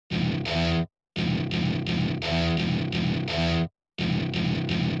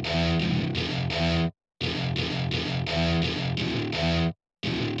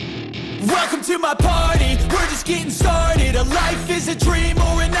Welcome to my party, we're just getting started. A life is a dream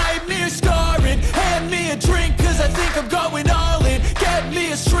or a nightmare scarring. Hand me a drink cause I think I'm going all in. Get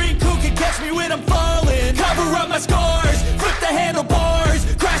me a shrink who can catch me when I'm falling. Cover up my scars, flip the handlebars.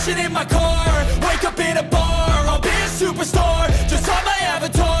 Crashing in my car, wake up in a bar. I'll be a superstar, just on my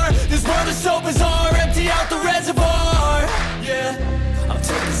avatar. This world is so bizarre, empty out the reservoir. Yeah, I'm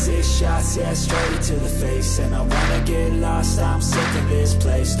taking 6 shots, yeah, straight to the face. And I wanna get lost, I'm sick of this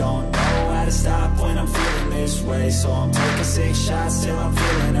place. Don't know how to stop when I'm feeling this way. So I'm taking 6 shots till I'm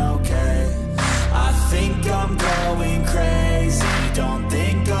feeling okay. I think I'm going crazy, don't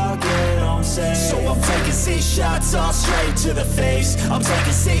think I'll get home safe. So I'm taking 6 shots, all straight to the face. I'm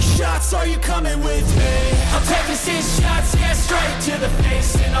taking 6 shots, are you coming with me? I'm taking 6 shots, yeah, straight to the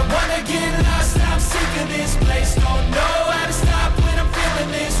face. And I wanna get lost, I'm sick of this place. Don't know how to stop when I'm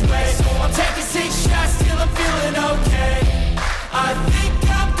feeling this way. So I'm taking 6 shots till I'm feeling okay. I think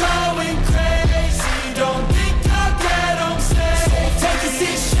I'm going crazy, don't think I'll get home safe. So I'm taking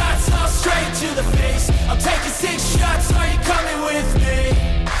 6 shots, all straight to the face. I'm taking 6 shots, are you coming with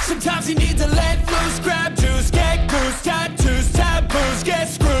me? Sometimes you need to let loose, grab juice, get goose, tattoos, taboos, get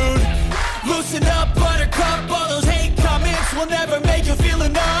screwed. Loosen up, buttercup, all those hate comments will never make you feel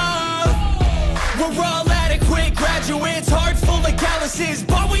enough. We're all adequate graduates, heart full of calluses,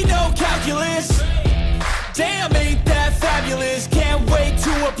 but we know calculus. Damn, ain't that fabulous? Can't wait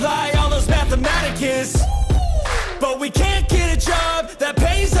to apply all those mathematicus. But we can't get a job that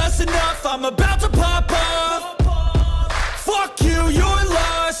pays us enough. I'm about to pop off. Fuck you, you're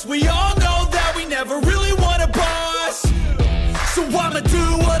lost. We all know that we never really want a boss. So I'ma do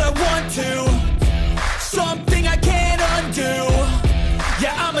what I want to, something I can't undo.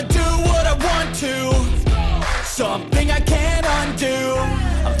 Yeah, I'ma do what I want to, something I can't undo.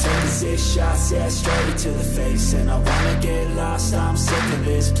 I'm taking 6 shots, yeah, straight to the face. And I wanna get lost, I'm sick of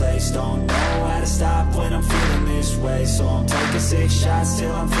this place. Don't know how to stop when I'm feeling this way. So I'm taking 6 shots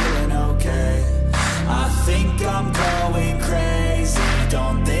till I'm feeling okay. I think I'm going crazy,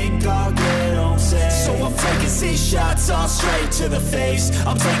 don't think I'll get home safe. So I'm taking 6 shots, all straight to the face.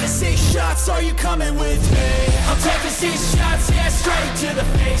 I'm taking 6 shots, are you coming with me? I'm taking 6 shots, yeah, straight to the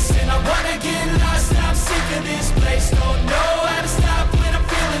face. And I wanna get lost, I'm sick of this place. Don't know how to stop when I'm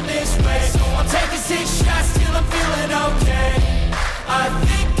feeling this way. So I'm taking 6 shots till I'm feeling okay. I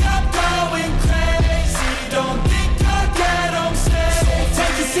think I'm going crazy, don't think I'll get home safe. So I'm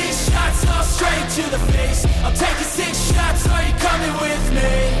taking 6 shots, all straight to the face. I'm taking 6 shots, are you coming with me?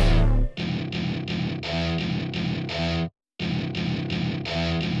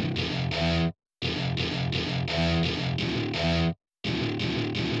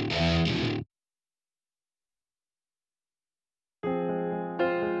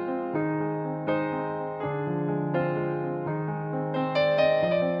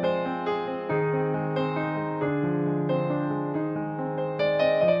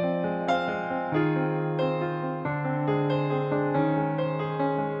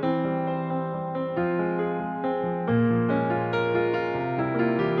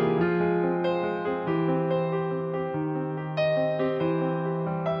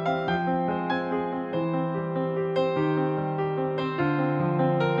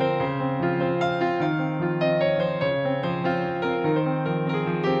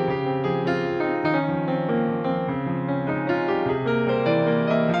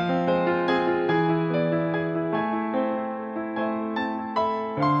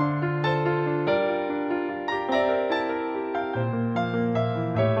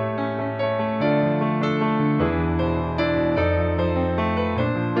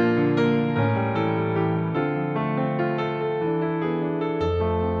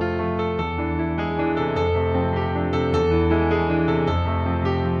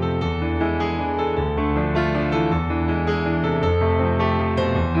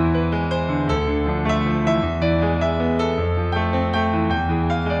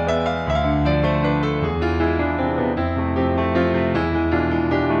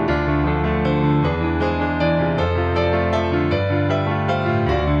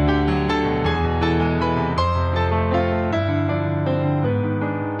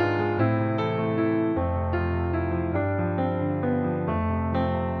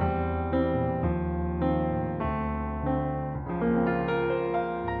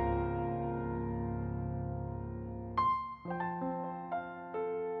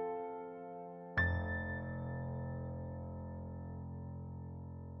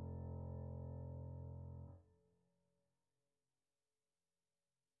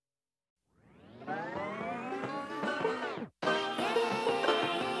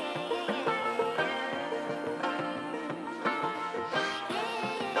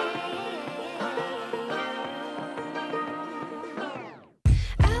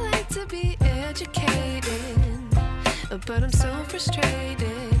 educated, but I'm so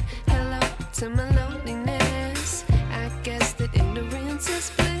frustrated. Hello to my loneliness. I guess that ignorance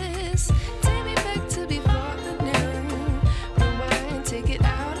is bliss. Take me back to before the noon. Rewind, take it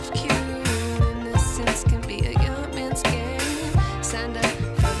out of cue. Innocence can be a young man's game. Signed up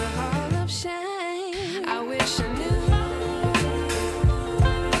for the hall of shame. I wish I knew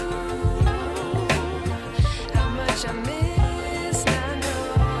how much I miss not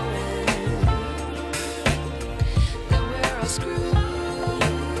knowing that we're all screwed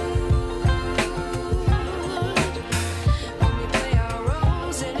when we play our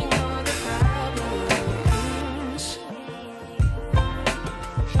roles and ignore the problems.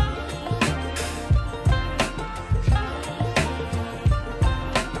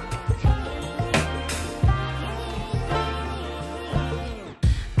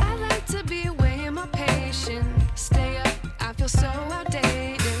 I like to be away in my patience. Stay up, I feel so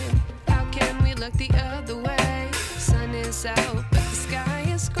outdated. How can we look the other way? Sun is out, but the sky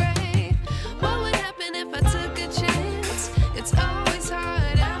is gray. What would happen if I took a chance? It's always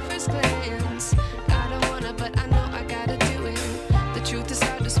hard at first glance. I don't wanna, but I know I gotta do it. The truth is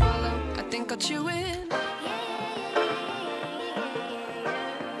hard to swallow, I think I'll chew it.